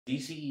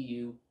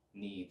DCEU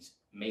needs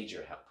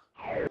major help.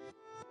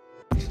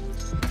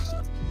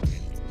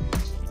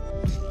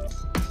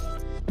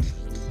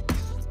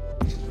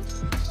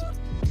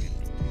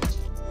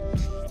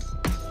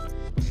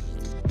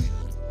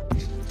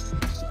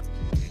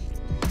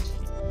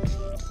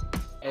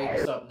 Hey,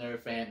 what's up,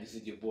 nerd fam? This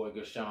is your boy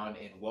Gershon,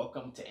 and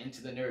welcome to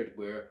Into the Nerd,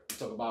 where we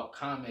talk about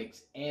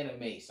comics,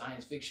 anime,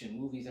 science fiction,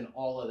 movies, and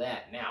all of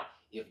that. Now,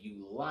 if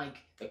you like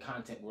the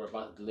content we're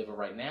about to deliver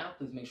right now,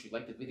 please make sure you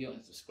like the video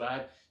and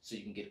subscribe so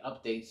you can get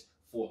updates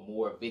for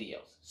more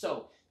videos.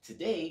 So,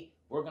 today,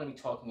 we're going to be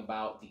talking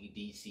about the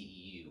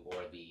DCEU,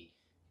 or the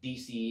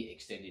DC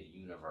Extended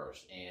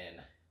Universe,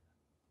 and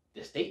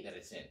the state that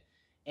it's in.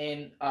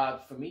 And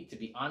for me, to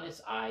be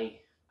honest, I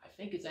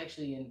think it's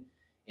actually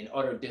in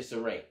utter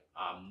disarray.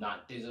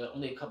 Not There's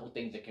only a couple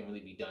things that can really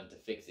be done to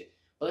fix it.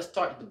 But let's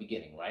start at the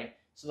beginning, right?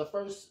 So the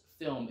first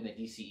film in the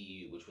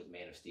DCEU, which was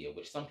Man of Steel,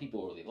 which some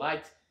people really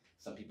liked,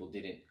 some people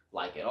didn't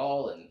like at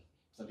all, and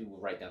some people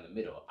were right down the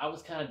middle. I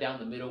was kind of down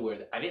the middle, where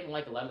I didn't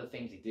like a lot of the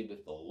things he did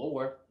with the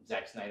lore,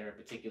 Zack Snyder in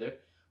particular,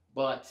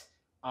 but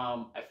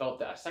I felt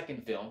that a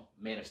second film,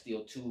 Man of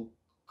Steel 2,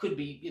 could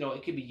be,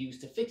 it could be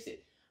used to fix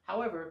it.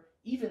 However,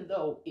 even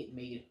though it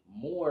made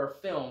more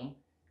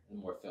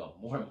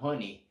more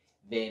money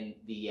than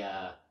the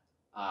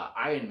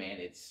Iron Man,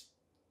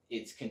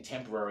 its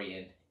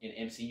contemporary in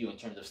MCU in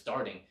terms of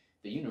starting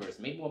the universe,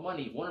 made more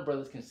money. Warner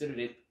Brothers considered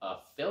it a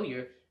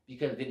failure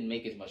because it didn't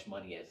make as much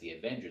money as the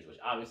Avengers, which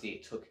obviously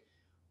it took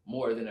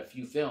more than a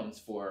few films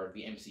for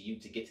the MCU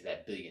to get to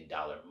that $1 billion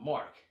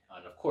mark.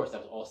 And of course,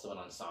 that was also an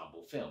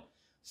ensemble film.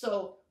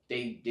 So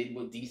they did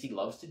what DC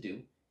loves to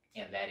do,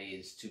 and that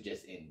is to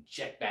just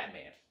inject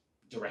Batman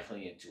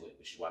directly into it,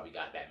 which is why we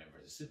got Batman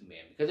vs.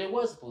 Superman, because there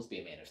was supposed to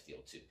be a Man of Steel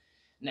 2.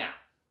 Now,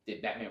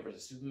 did Batman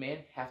vs. Superman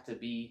have to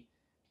be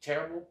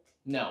terrible?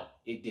 No,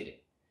 it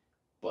didn't.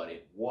 But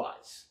it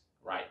was,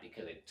 right?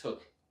 Because it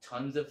took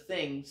tons of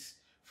things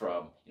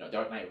from,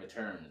 Dark Knight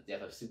Returns,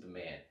 Death of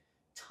Superman,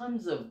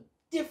 tons of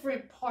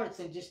different parts,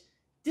 and just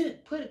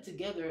didn't put it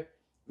together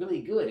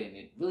really good. And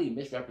it really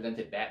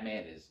misrepresented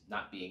Batman as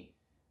not being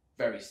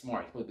very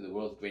smart. He's supposed to be the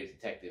world's greatest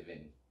detective,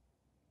 and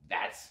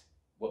that's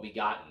what we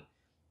got. And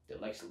the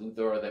Lex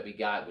Luthor that we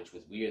got, which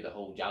was weird, the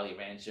whole Jolly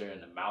Rancher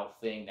and the mouth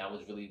thing, that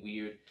was really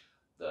weird.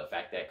 The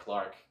fact that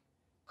Clark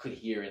could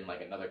hear in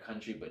like another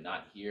country but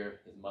not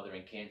hear his mother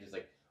in Kansas,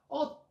 like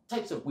all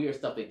types of weird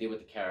stuff they did with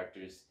the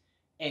characters,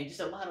 and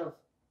just a lot of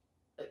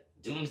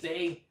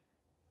Doomsday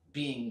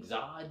being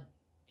Zod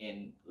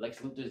and Lex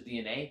Luthor's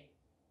DNA.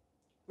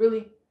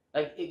 Really,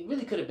 like it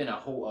really could have been a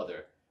whole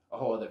other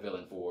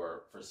villain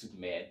for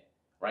Superman,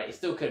 right? It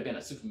still could have been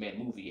a Superman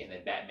movie, and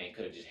then Batman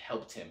could have just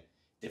helped him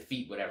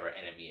defeat whatever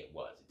enemy it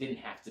was. It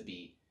didn't have to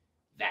be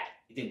that.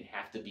 It didn't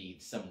have to be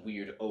some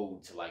weird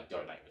ode to like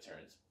Dark Knight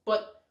Returns.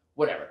 But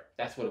whatever,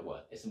 that's what it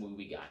was. It's the movie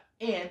we got.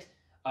 And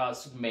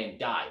Superman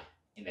died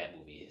in that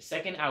movie. His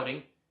second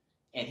outing,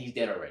 and he's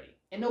dead already.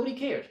 And nobody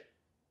cared.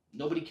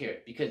 Nobody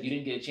cared because you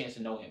didn't get a chance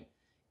to know him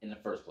in the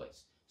first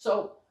place.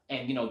 So,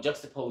 and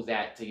juxtapose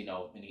that to, in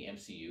the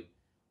MCU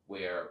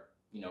where,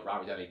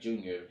 Robert Downey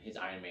Jr., his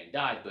Iron Man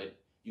died, but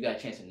you got a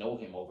chance to know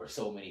him over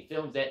so many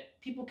films that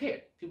people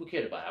cared. People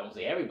cared about it. I won't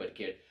say everybody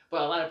cared,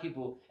 but a lot of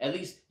people, at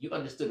least you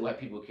understood why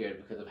people cared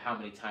because of how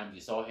many times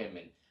you saw him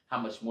and how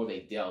much more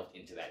they delved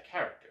into that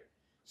character.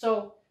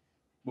 So,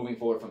 moving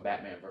forward from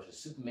Batman versus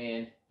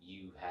Superman,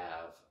 you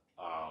have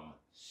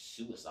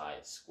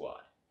Suicide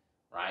Squad,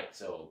 right?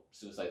 So,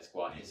 Suicide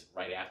Squad is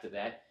right after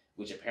that,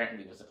 which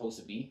apparently was supposed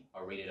to be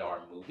a rated R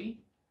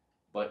movie,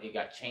 but it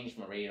got changed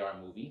from a rated R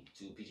movie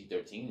to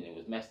PG-13, and it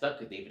was messed up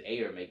because David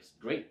Ayer makes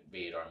great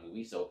rated R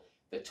movies, so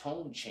the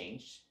tone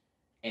changed,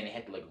 and they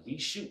had to like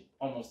reshoot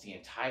almost the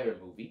entire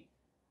movie,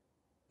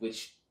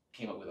 which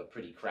came up with a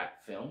pretty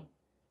crap film.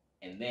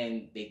 And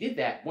then they did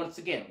that once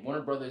again.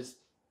 Warner Brothers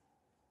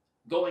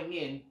going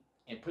in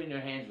and putting their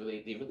hands where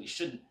they really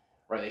shouldn't,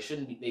 right? They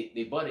shouldn't be.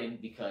 They butt in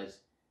because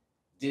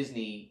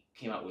Disney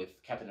came out with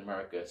Captain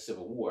America: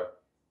 Civil War,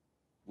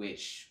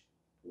 which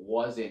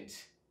wasn't.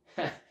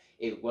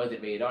 It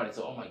wasn't rated R. And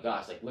so, oh my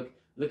gosh, like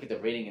look at the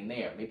rating in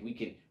there. Maybe we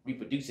can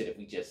reproduce it if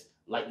we just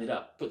lighten it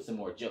up, put some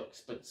more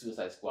jokes. But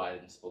Suicide Squad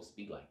isn't supposed to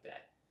be like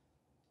that.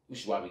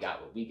 Which is why we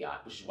got what we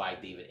got. Which is why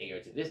David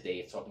Ayer to this day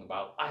is talking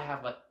about, I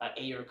have an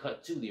Ayer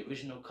cut too, the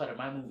original cut of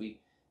my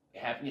movie.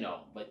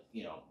 But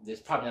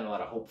there's probably not a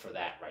lot of hope for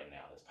that right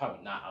now. There's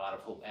probably not a lot of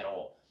hope at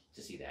all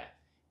to see that.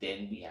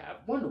 Then we have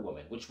Wonder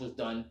Woman, which was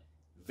done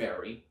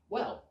very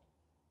well.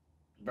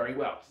 Very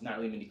well. There's not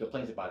really many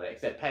complaints about that,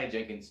 except Patty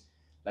Jenkins,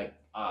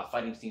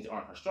 fighting scenes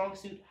aren't her strong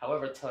suit.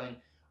 However, telling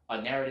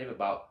a narrative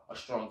about a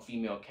strong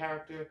female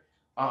character,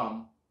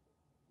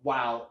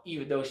 while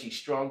even though she's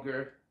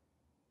stronger,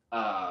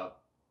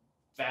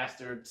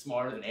 faster,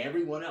 smarter than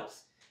everyone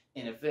else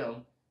in the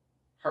film,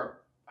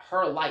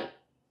 her light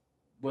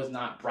was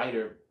not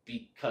brighter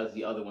because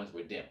the other ones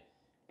were dim.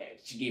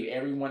 She gave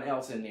everyone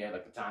else in there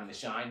like the time to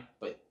shine,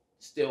 but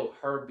still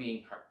her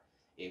being her.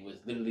 It was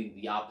literally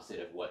the opposite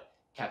of what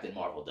Captain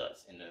Marvel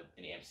does in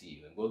the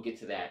MCU, and we'll get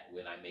to that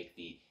when I make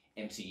the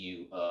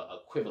MCU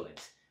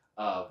equivalent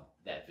of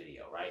that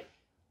video, right?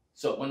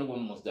 So Wonder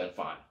Woman was done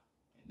fine.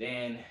 And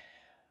then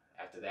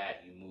after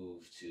that, you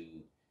move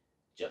to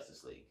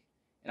Justice League.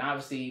 And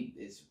obviously,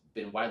 it's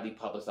been widely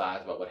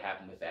publicized about what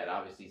happened with that.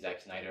 Obviously,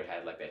 Zack Snyder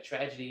had like that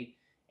tragedy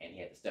and he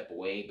had to step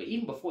away. But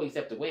even before he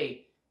stepped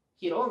away,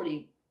 he had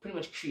already pretty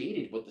much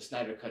created what the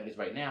Snyder Cut is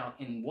right now.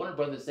 And Warner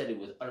Brothers said it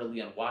was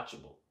utterly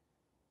unwatchable.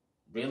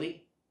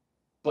 Really?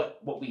 But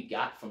what we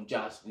got from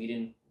Joss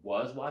Whedon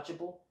was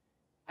watchable?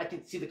 I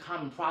can see the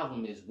common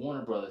problem is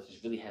Warner Brothers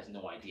just really has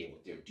no idea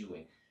what they're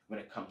doing when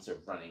it comes to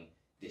running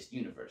this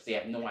universe. They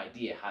have no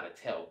idea how to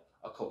tell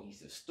a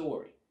cohesive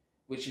story,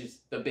 which is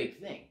the big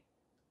thing.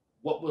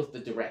 What was the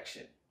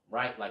direction,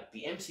 right? Like,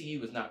 the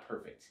MCU is not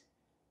perfect,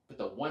 but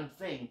the one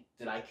thing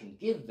that I can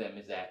give them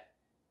is that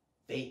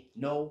they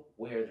know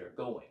where they're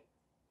going.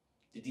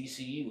 The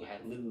DCEU has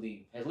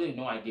literally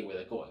no idea where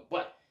they're going.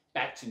 But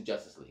back to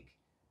Justice League.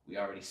 We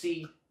already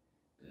see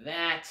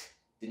that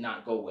did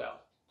not go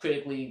well.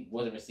 Critically,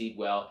 wasn't received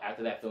well.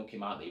 After that film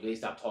came out, they really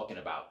stopped talking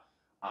about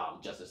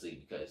Justice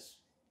League because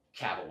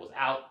Cavill was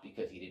out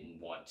because he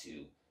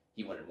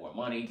wanted more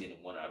money,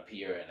 didn't want to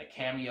appear in a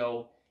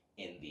cameo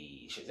in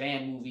the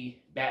Shazam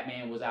movie.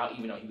 Batman was out,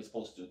 even though he was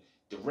supposed to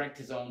direct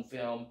his own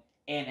film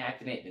and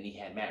act in it. Then he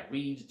had Matt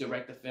Reeves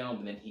direct the film,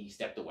 and then he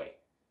stepped away,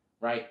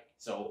 right?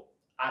 So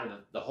out of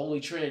the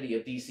holy trinity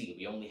of DC,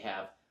 we only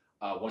have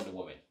Wonder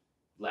Woman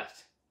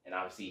left. And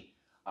obviously,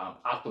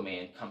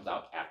 Aquaman comes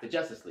out after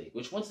Justice League,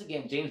 which once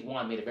again, James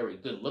Wan made a very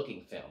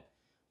good-looking film.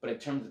 But in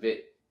terms of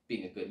it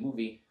being a good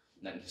movie,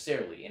 not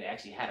necessarily. And it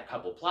actually had a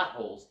couple plot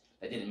holes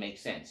that didn't make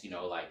sense. You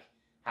know, like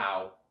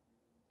how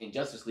in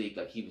Justice League,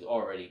 like he was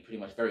already pretty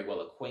much very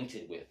well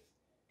acquainted with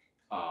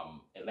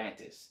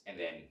Atlantis. And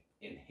then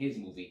in his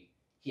movie,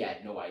 he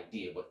had no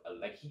idea what,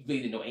 like he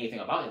really didn't know anything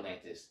about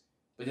Atlantis.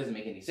 But it doesn't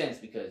make any sense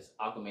because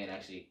Aquaman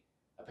actually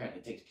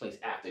apparently takes place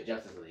after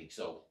Justice League.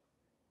 So,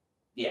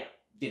 yeah,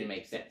 didn't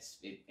make sense.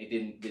 It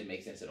didn't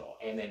make sense at all.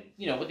 And then,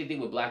 you know, what they did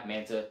with Black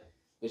Manta,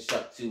 which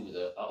stuck to was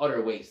a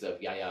utter waste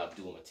of Yahya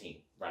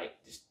Abdul-Mateen, right?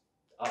 Just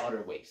a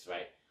utter waste,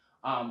 right?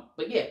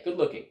 But yeah, good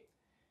looking.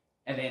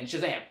 And then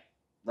Shazam,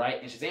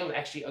 right? And Shazam was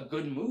actually a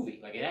good movie.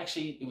 Like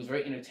it was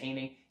very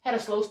entertaining. Had a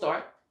slow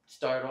start.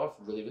 Started off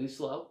really, really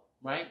slow,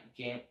 right?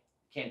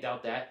 Can't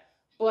doubt that.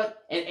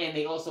 But and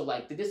they also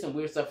they did some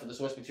weird stuff for the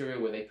source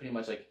material where they pretty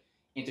much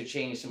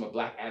interchanged some of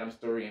Black Adam's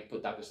story and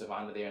put Dr.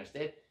 Sivana there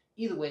instead.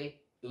 Either way,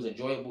 it was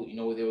enjoyable. You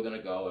know where they were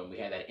gonna go, and we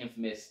had that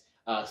infamous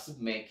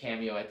Superman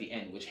cameo at the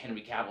end, which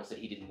Henry Cavill said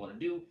he didn't want to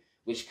do,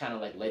 which kind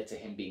of led to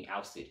him being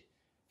ousted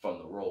from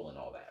the role and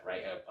all that,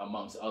 right?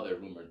 Amongst other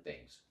rumored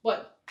things.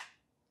 But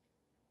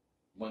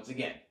once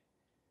again,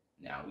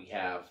 now we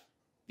have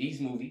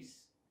these movies,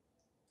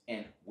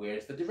 and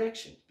where's the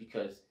direction?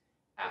 Because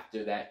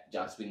after that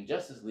Joss Whedon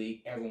Justice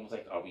League, everyone was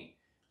like,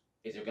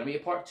 is there going to be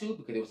a part 2?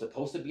 Because there was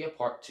supposed to be a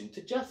part 2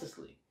 to Justice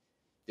League.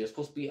 There was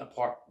supposed to be a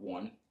part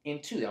 1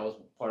 and 2. That was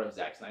part of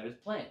Zack Snyder's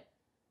plan.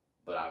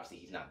 But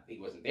obviously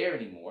he wasn't there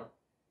anymore.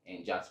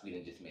 And Joss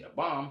Whedon just made a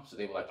bomb. So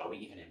they were like, are we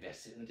even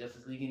invested in the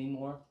Justice League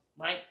anymore?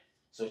 Right?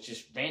 So it's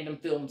just random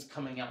films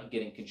coming out and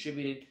getting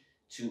contributed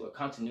to a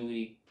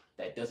continuity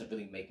that doesn't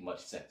really make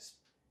much sense.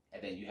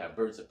 And then you have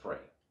Birds of Prey,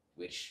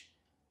 which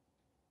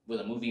was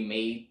a movie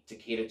made to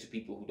cater to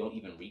people who don't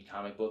even read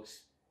comic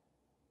books,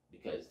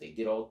 because they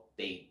called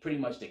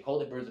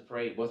it Birds of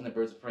Prey. It wasn't a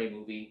Birds of Prey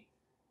movie,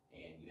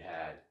 and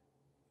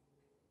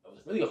it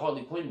was really a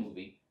Harley Quinn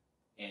movie,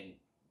 and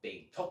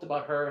they talked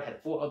about her,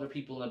 had 4 other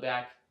people in the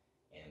back,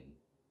 and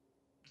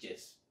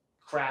just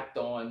crapped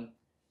on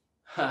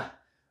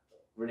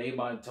Renee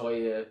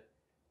Montoya,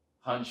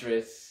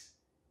 Huntress,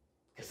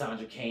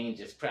 Cassandra Cain,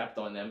 just crapped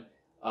on them,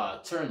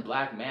 turned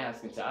Black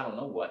Mask into I don't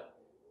know what,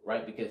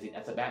 right? Because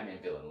that's a Batman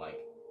villain.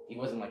 He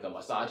wasn't a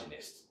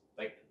misogynist.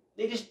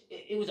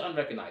 It was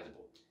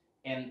unrecognizable,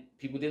 and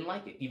people didn't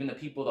like it. Even the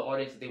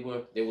audience that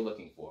they were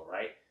looking for,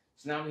 right?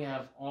 So now we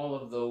have all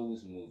of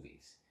those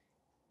movies,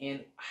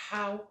 and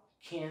how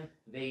can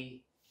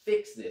they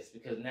fix this?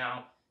 Because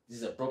now this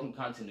is a broken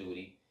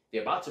continuity.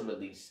 They're about to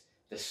release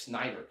the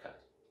Snyder Cut.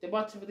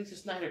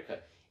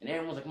 And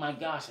everyone's like, my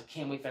gosh, I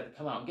can't wait for that to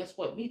come out. And guess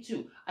what? Me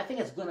too. I think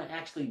it's gonna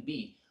actually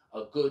be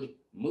a good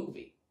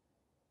movie.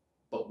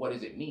 But what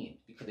does it mean?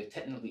 Because they've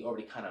technically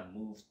already kind of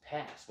moved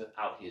past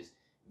without his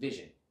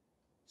vision.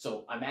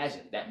 So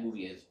imagine that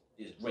movie is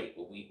great,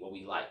 what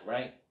we like,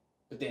 right?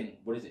 But then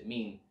what does it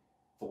mean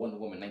for Wonder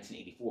Woman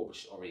 1984,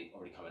 which is already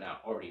coming out,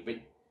 already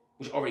written,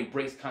 which already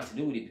breaks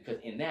continuity, because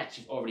in that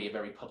she's already a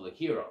very public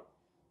hero.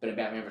 But in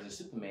Batman vs.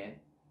 Superman,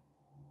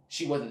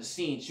 she wasn't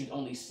seen, she was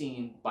only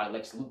seen by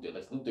Lex Luthor.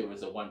 Lex Luthor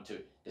was the one to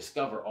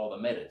discover all the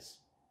metas.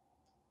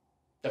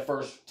 The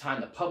first time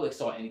the public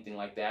saw anything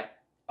like that,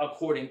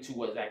 according to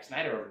what Zack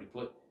Snyder already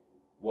put,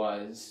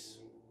 was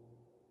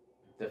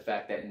the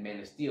fact that in Man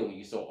of Steel, when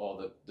you saw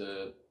all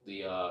the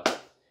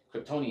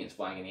Kryptonians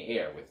flying in the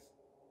air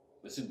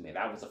with Superman,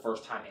 that was the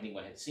first time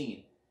anyone had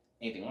seen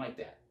anything like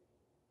that.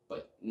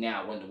 But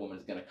now Wonder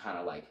Woman's gonna kind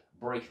of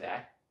break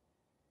that,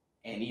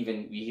 and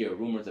even we hear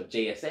rumors of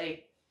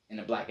JSA in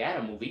the Black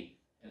Adam movie,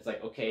 and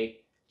it's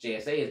okay,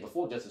 JSA is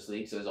before Justice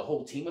League, so there's a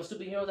whole team of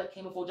superheroes that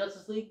came before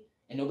Justice League,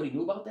 and nobody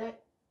knew about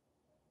that?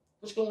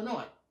 What's going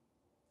on?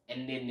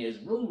 And then there's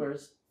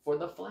rumors for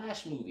the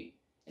Flash movie.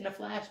 And the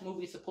Flash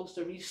movie is supposed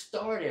to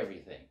restart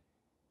everything.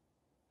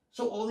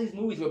 So all these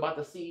movies we're about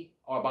to see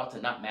are about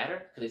to not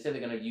matter, because they said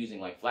they're going to be using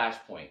like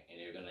Flashpoint, and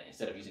they're going to,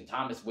 instead of using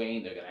Thomas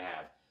Wayne, they're going to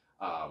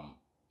have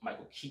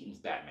Michael Keaton's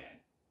Batman.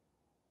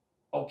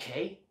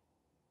 Okay.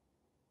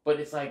 But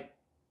it's like,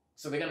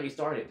 so they're going to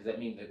restart it. Does that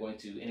mean they're going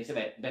to, and they said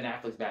that Ben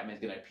Affleck's Batman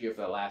is going to appear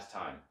for the last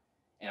time,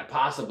 and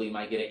possibly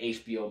might get an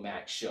HBO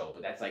Max show,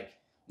 but that's like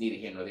neither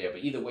here nor there.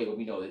 But either way, what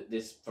we know, that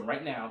this, from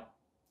right now,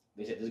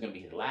 they said this is going to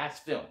be his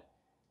last film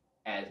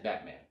as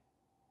Batman.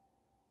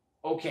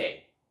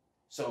 Okay,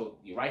 so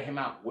you write him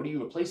out. What are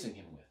you replacing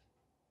him with?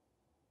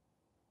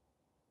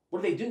 What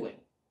are they doing?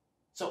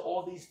 So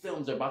all these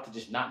films are about to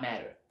just not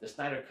matter. The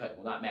Snyder Cut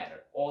will not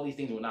matter. All these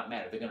things will not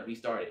matter. They're going to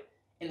restart it.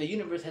 And the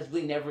universe has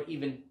really never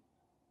even,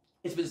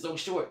 it's been so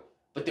short,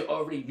 but they're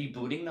already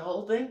rebooting the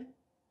whole thing?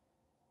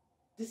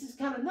 This is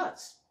kind of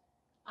nuts.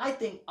 I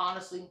think,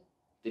 honestly,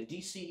 the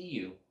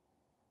DCEU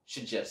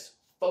should just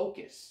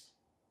focus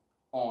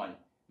on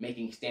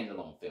making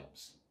standalone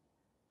films.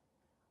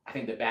 I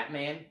think the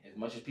Batman, as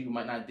much as people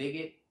might not dig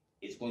it,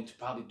 is going to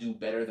probably do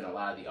better than a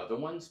lot of the other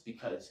ones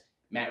because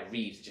Matt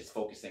Reeves is just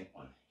focusing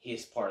on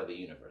his part of the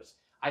universe.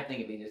 I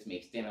think if they just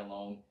make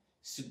standalone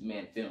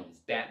Superman films,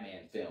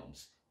 Batman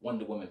films,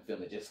 Wonder Woman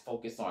films that just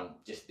focus on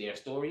just their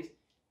stories,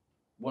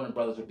 Warner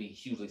Brothers would be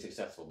hugely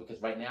successful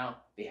because right now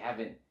they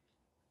haven't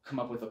come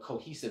up with a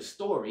cohesive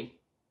story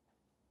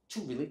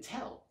to really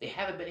tell. They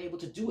haven't been able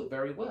to do it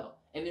very well.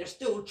 And they're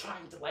still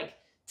trying to like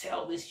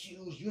tell this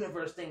huge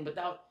universe thing but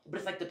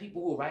it's like the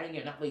people who are writing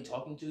it are not really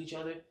talking to each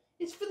other.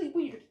 It's really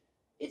weird.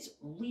 It's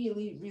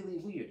really, really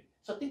weird.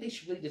 So I think they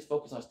should really just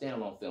focus on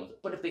standalone films.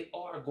 But if they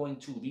are going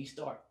to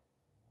restart,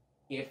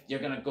 if they're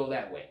going to go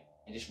that way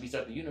and just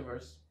restart the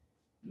universe,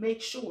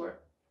 make sure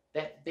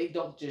that they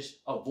don't just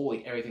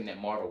avoid everything that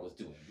Marvel was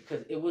doing.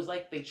 Because it was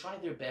like they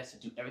tried their best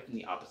to do everything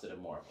the opposite of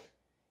Marvel.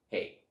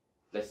 Hey,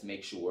 let's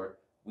make sure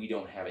we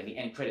don't have any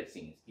end credit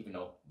scenes, even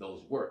though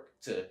those work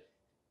to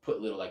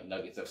put little like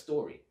nuggets of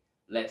story.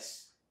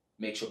 Let's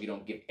make sure we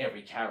don't give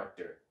every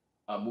character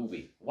a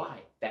movie. Why?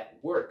 That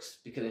works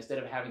because instead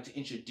of having to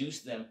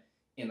introduce them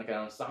in like an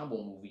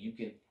ensemble movie, you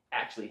can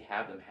actually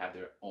have them have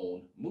their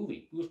own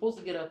movie. We were supposed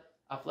to get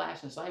a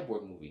Flash and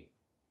Cyborg movie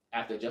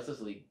after Justice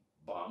League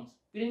bombs.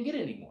 We didn't get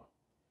it anymore.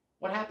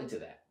 What happened to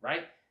that,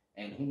 right?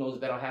 And who knows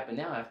if that'll happen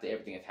now after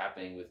everything that's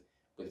happening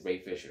with Ray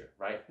Fisher,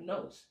 right? Who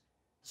knows?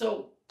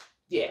 So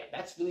yeah,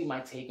 that's really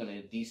my take on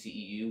the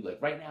DCEU.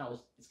 Like right now,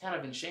 it's kind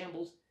of in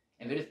shambles,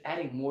 and they're just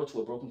adding more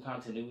to a broken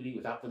continuity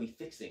without really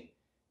fixing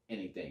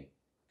anything.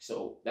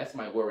 So that's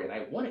my worry, and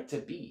I want it to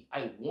be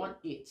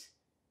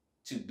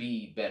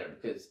better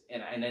because,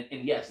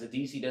 and yes, the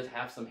DC does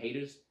have some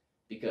haters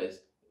because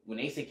when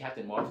they say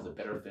Captain Marvel is a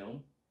better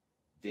film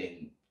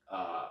than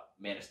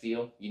Man of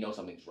Steel, you know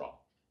something's wrong,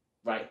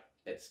 right?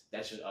 That's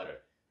just utter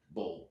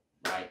bull,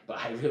 right? But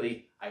I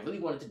really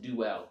want it to do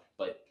well,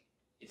 but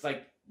it's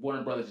like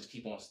Warner Brothers just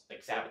keep on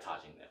like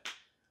sabotaging them.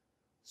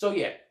 So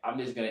yeah, I'm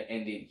just gonna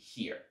end it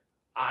here.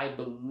 I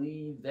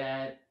believe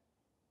that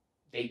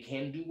they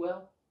can do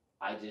well.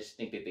 I just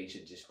think that they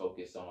should just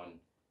focus on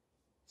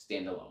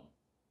standalone,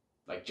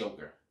 like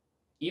Joker.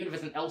 Even if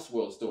it's an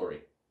Elseworld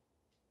story,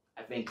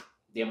 I think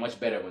they're much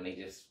better when they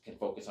just can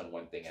focus on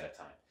one thing at a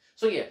time.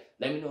 So yeah,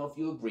 let me know if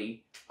you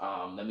agree.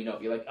 Let me know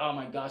if you're like, oh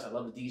my gosh, I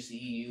love the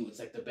DCEU. It's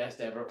like the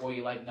best ever. Or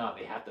you're like, no,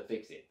 they have to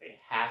fix it. They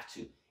have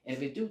to. And if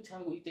they do, tell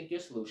me what you think your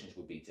solutions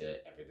would be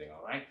to everything,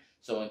 all right?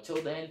 So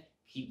until then,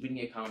 keep reading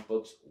your comic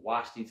books,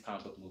 watch these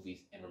comic book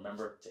movies, and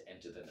remember to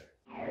enter the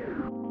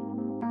nerd.